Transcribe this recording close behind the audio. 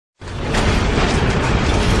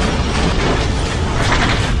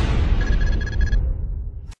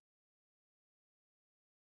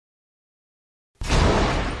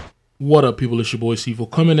What up, people? It's your boy C4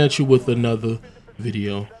 coming at you with another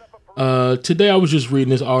video. Today I was just reading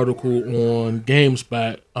this article on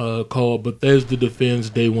GameSpot called Bethesda Defends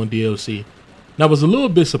Day 1 DLC. And I was a little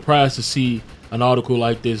bit surprised to see an article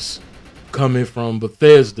like this coming from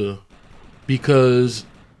Bethesda because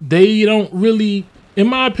they don't really, in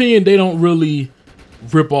my opinion, they don't really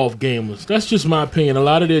rip off gamers. That's just my opinion. A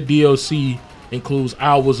lot of their DLC includes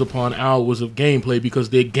hours upon hours of gameplay because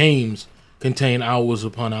their games contain hours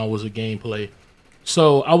upon hours of gameplay.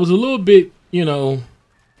 So I was a little bit,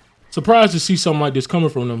 surprised to see something like this coming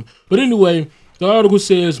from them. But anyway, the article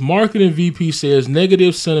says marketing VP says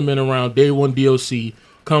negative sentiment around Day 1 DLC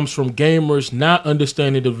comes from gamers not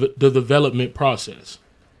understanding the development process.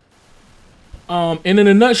 And in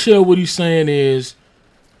a nutshell, what he's saying is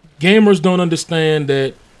gamers don't understand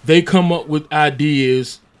that they come up with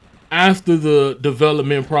ideas after the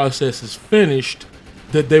development process is finished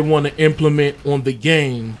that they want to implement on the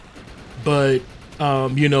game, but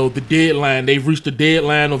the deadline, they've reached the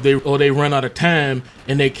deadline, or they run out of time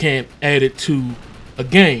and they can't add it to a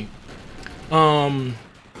game. I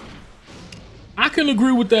can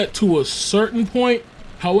agree with that to a certain point.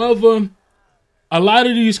 However, a lot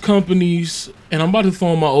of these companies, and I'm about to throw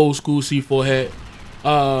on my old school C4 hat,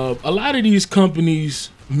 a lot of these companies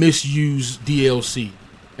misuse DLC.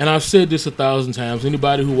 And I've said this 1,000 times.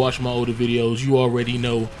 Anybody who watched my older videos, you already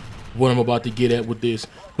know what I'm about to get at with this.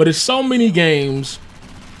 But there's so many games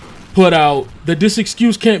put out that this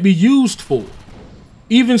excuse can't be used for.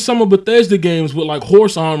 Even some of Bethesda games with like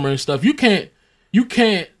horse armor and stuff, you can't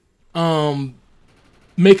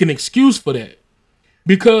make an excuse for that.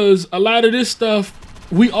 Because a lot of this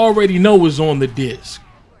stuff we already know is on the disc.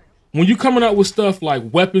 When you're coming out with stuff like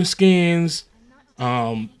weapon skins,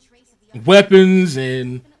 weapons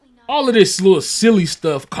and all of this little silly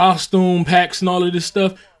stuff, costume packs and all of this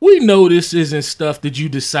stuff, we know this isn't stuff that you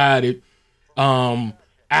decided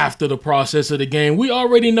after the process of the game. We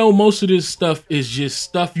already know most of this stuff is just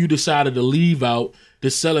stuff you decided to leave out to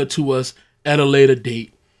sell it to us at a later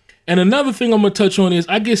date. And another thing I'm going to touch on is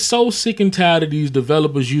I get so sick and tired of these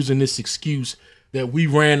developers using this excuse that we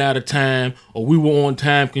ran out of time or we were on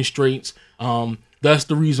time constraints. That's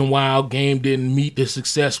the reason why our game didn't meet the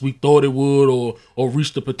success we thought it would or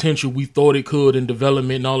reach the potential we thought it could in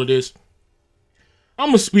development and all of this. I'm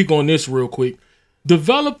going to speak on this real quick.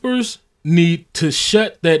 Developers need to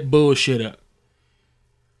shut that bullshit up.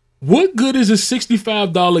 What good is a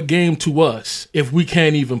 $65 game to us if we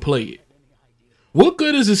can't even play it? What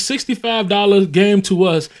good is a $65 game to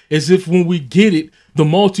us as if when we get it, the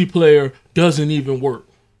multiplayer doesn't even work?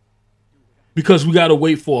 Because we got to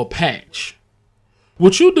wait for a patch.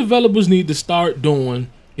 What you developers need to start doing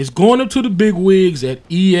is going up to the big wigs at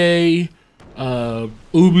EA,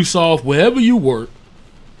 Ubisoft, wherever you work,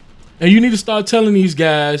 and you need to start telling these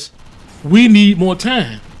guys, we need more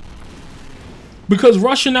time. Because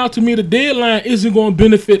rushing out to meet a deadline isn't going to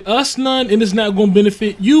benefit us none, and it's not going to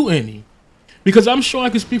benefit you any. Because I'm sure I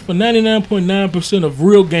can speak for 99.9% of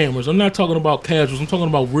real gamers. I'm not talking about casuals. I'm talking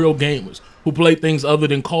about real gamers who play things other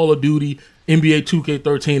than Call of Duty, NBA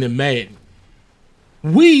 2K13, and Madden.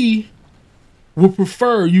 We would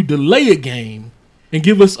prefer you delay a game and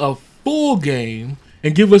give us a full game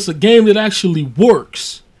and give us a game that actually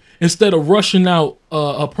works instead of rushing out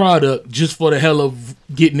a product just for the hell of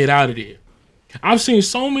getting it out of there. I've seen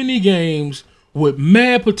so many games with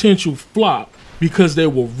mad potential flop because they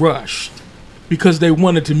were rushed, because they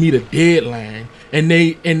wanted to meet a deadline, and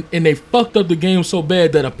they fucked up the game so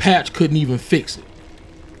bad that a patch couldn't even fix it.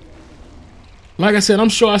 Like I said, I'm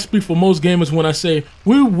sure I speak for most gamers when I say,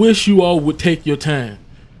 we wish you all would take your time.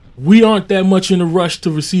 We aren't that much in a rush to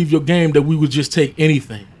receive your game that we would just take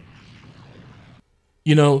anything.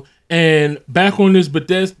 And back on this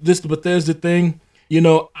Bethesda thing,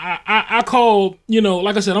 I call,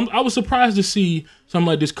 like I said, I was surprised to see something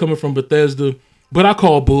like this coming from Bethesda, but I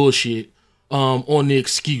call bullshit on the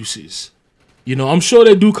excuses. I'm sure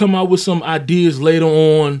they do come out with some ideas later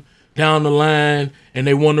on down the line and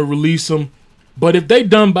they want to release them. But if they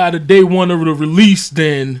done by the day one of the release,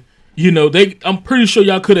 then, I'm pretty sure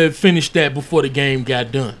y'all could have finished that before the game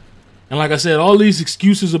got done. And like I said, all these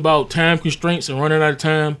excuses about time constraints and running out of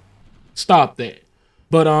time, stop that.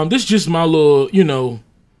 But this is just my little,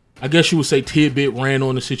 I guess you would say tidbit rant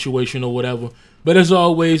on the situation or whatever. But as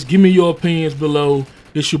always, give me your opinions below.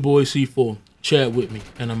 This your boy C4. Chat with me.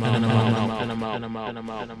 And I'm out.